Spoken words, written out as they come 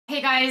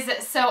Hey guys,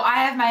 so I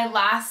have my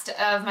last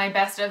of my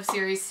best of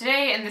series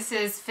today, and this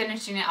is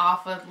finishing it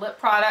off with lip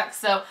products.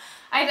 So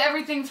I have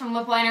everything from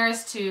lip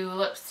liners to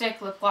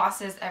lipstick, lip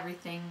glosses,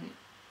 everything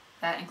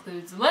that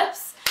includes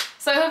lips.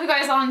 So I hope you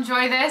guys all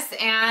enjoy this,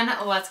 and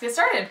let's get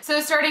started.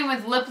 So starting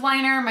with lip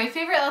liner, my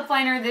favorite lip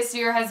liner this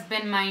year has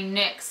been my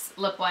NYX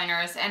lip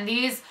liners, and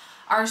these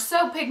are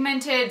so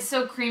pigmented,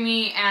 so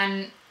creamy,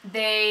 and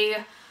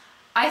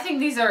I think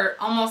these are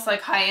almost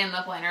like high-end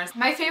lip liners.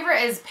 My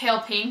favorite is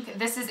Pale Pink.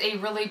 This is a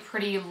really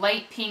pretty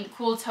light pink,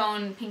 cool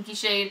tone, pinky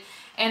shade,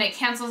 and it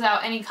cancels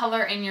out any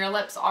color in your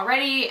lips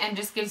already and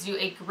just gives you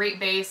a great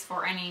base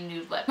for any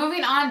nude lip.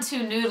 Moving on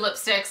to nude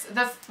lipsticks.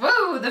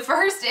 The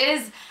first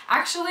is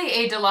actually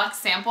a deluxe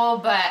sample,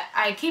 but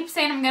I keep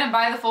saying I'm gonna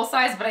buy the full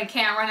size, but I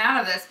can't run out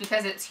of this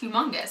because it's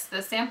humongous,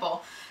 the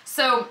sample.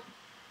 So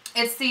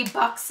it's the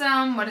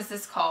Buxom, what is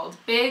this called?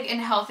 Big and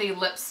Healthy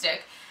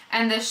Lipstick.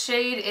 And the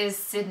shade is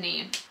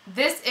Sydney.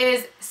 This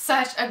is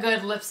such a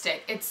good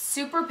lipstick. It's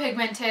super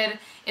pigmented.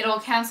 It'll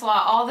cancel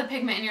out all the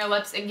pigment in your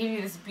lips and give you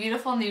this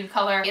beautiful nude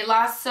color. It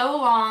lasts so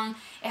long.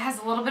 It has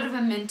a little bit of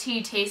a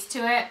minty taste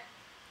to it.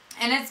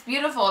 And it's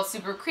beautiful. It's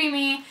super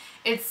creamy.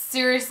 It's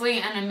seriously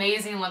an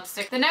amazing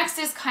lipstick. The next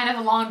is kind of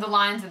along the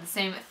lines of the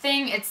same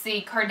thing. It's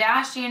the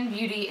Kardashian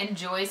Beauty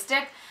Enjoy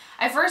Stick.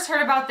 I first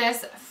heard about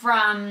this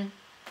from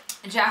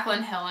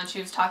Jaclyn Hill, and she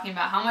was talking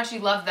about how much she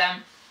loved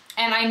them.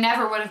 And I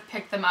never would have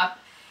picked them up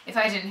if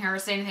I didn't hear her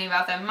say anything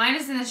about them. Mine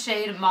is in the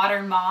shade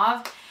Modern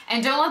Mauve.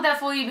 And don't let that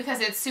fool you because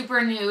it's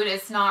super nude.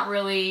 It's not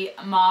really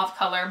a mauve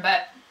color.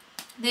 But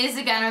these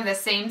again are the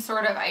same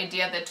sort of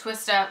idea, the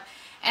twist up.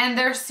 And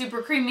they're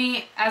super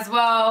creamy as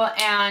well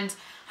and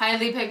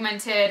highly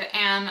pigmented.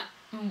 And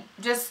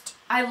just,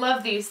 I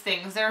love these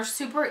things. They're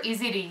super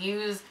easy to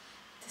use.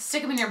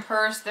 Stick them in your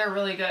purse. They're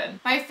really good.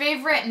 My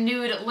favorite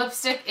nude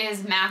lipstick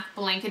is MAC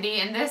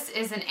Blankety. And this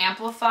is an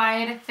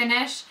amplified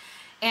finish.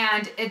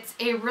 And it's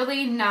a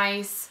really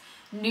nice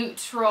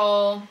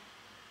neutral,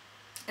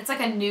 it's like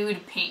a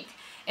nude pink.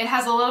 It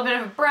has a little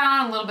bit of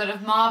brown, a little bit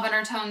of mauve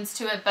undertones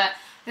to it, but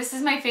this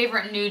is my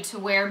favorite nude to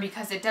wear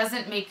because it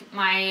doesn't make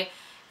my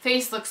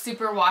face look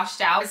super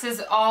washed out. This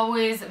is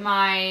always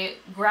my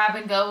grab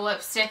and go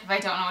lipstick. If I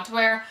don't know what to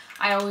wear,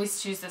 I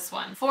always choose this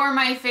one. For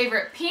my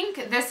favorite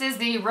pink, this is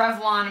the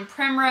Revlon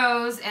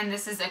Primrose, and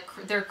this is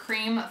their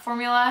cream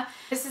formula.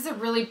 This is a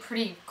really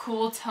pretty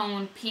cool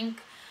tone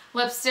pink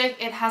lipstick.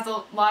 It has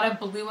a lot of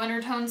blue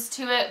undertones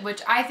to it,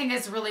 which I think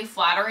is really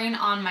flattering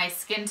on my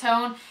skin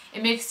tone.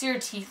 It makes your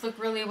teeth look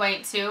really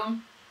white too.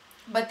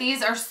 But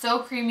these are so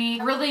creamy.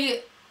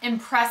 Really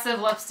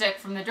impressive lipstick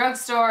from the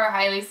drugstore.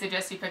 Highly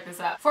suggest you pick this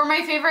up. For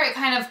my favorite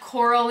kind of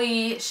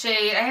corally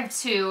shade, I have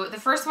two. The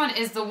first one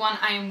is the one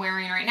I am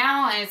wearing right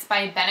now, and it's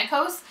by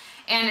Benecos,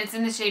 and it's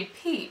in the shade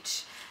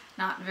Peach.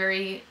 Not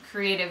very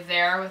creative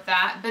there with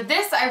that. But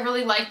this I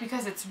really like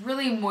because it's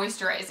really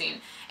moisturizing.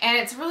 And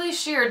it's really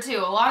sheer too.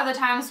 A lot of the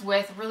times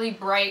with really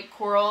bright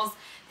corals,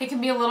 they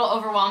can be a little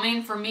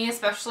overwhelming for me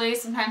especially.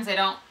 Sometimes I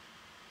don't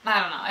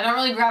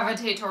really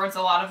gravitate towards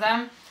a lot of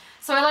them.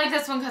 So I like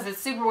this one because it's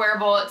super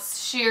wearable,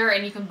 it's sheer,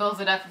 and you can build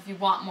it up if you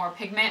want more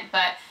pigment,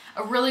 but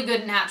a really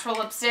good natural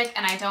lipstick,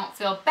 and I don't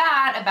feel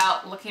bad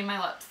about licking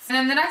my lips. And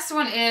then the next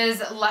one is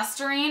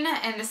Lusterine,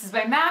 and this is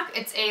by MAC.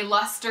 It's a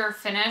luster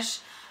finish.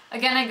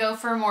 Again, I go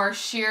for more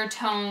sheer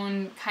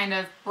tone, kind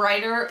of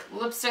brighter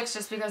lipsticks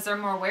just because they're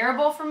more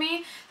wearable for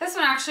me. This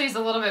one actually is a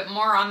little bit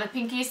more on the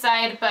pinky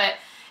side, but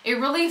a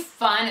really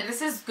fun,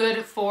 this is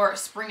good for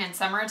spring and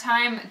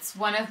summertime. It's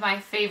one of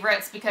my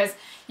favorites because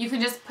you can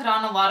just put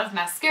on a lot of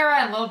mascara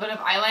and a little bit of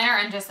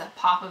eyeliner and just a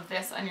pop of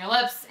this on your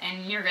lips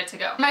and you're good to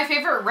go. My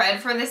favorite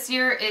red for this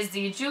year is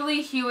the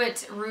Julie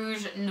Hewitt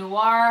Rouge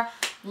Noir.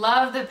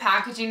 Love the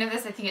packaging of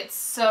this. I think it's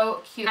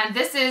so cute. And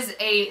this is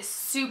a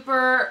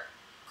super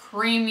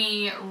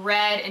creamy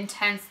red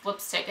intense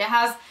lipstick. It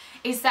has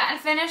a satin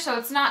finish, so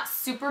it's not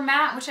super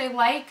matte, which I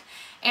like,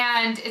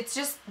 and it's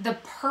just the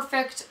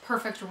perfect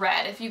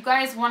red. If you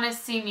guys want to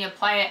see me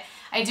apply it,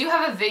 I do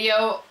have a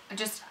video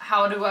just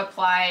how to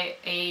apply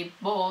a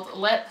bold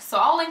lip, so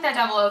I'll link that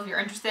down below if you're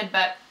interested.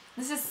 But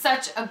this is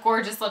such a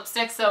gorgeous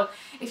lipstick, so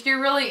if you're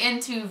really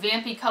into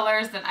vampy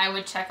colors, then I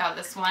would check out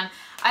this one.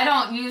 I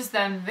don't use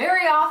them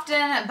very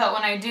often, but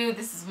when I do,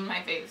 this is one of my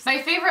faves.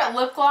 My favorite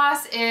lip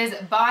gloss is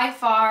by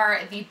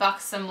far the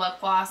Buxom lip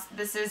gloss.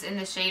 This is in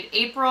the shade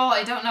April.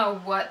 I don't know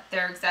what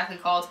they're exactly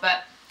called,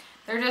 but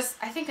they're just,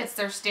 I think it's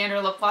their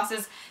standard lip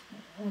glosses.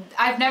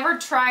 I've never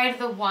tried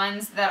the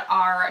ones that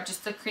are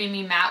just the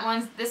creamy matte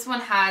ones. This one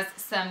has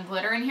some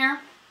glitter in here,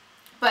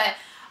 but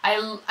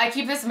I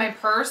keep this in my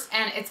purse,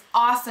 and it's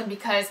awesome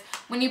because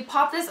when you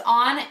pop this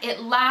on,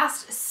 it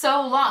lasts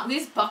so long.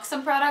 These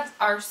Buxom products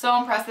are so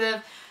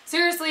impressive.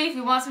 Seriously, if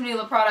you want some new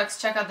lip products,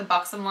 check out the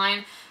Buxom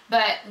line.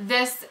 But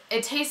this,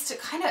 it tastes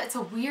kind of, it's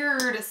a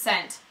weird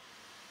scent.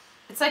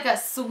 It's like a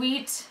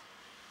sweet,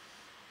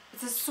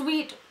 it's a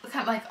sweet,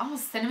 kind of like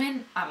almost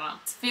cinnamon. I don't know.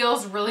 It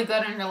feels really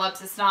good on your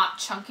lips. It's not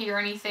chunky or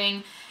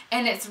anything.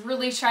 And it's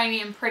really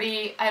shiny and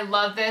pretty. I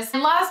love this.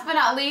 And last but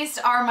not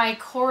least are my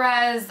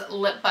Korres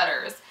lip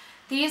butters.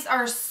 These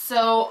are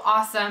so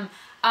awesome.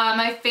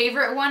 My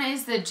favorite one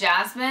is the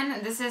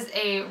Jasmine. This is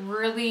a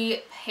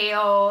really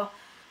pale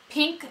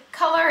pink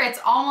color. It's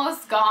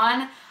almost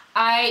gone.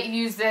 I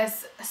use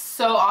this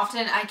so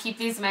often. I keep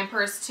these in my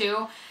purse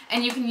too.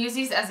 And you can use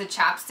these as a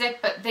chapstick,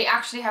 but they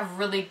actually have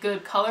really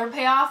good color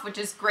payoff, which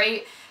is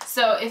great.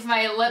 So if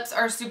my lips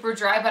are super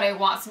dry but I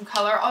want some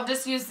color, I'll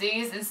just use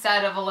these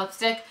instead of a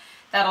lipstick.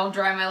 That'll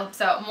dry my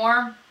lips out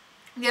more.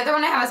 The other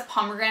one I have is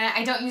Pomegranate.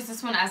 I don't use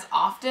this one as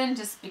often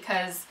just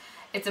because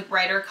it's a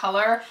brighter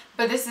color,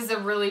 but this is a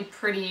really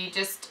pretty,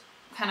 just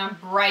kind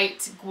of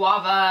bright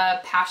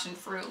guava passion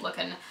fruit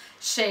looking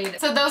shade.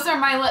 So those are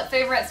my lip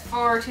favorites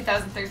for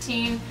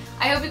 2013.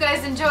 I hope you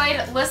guys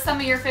enjoyed. List some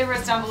of your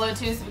favorites down below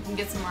too so we can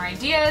get some more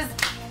ideas,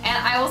 and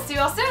I will see you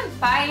all soon.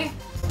 Bye!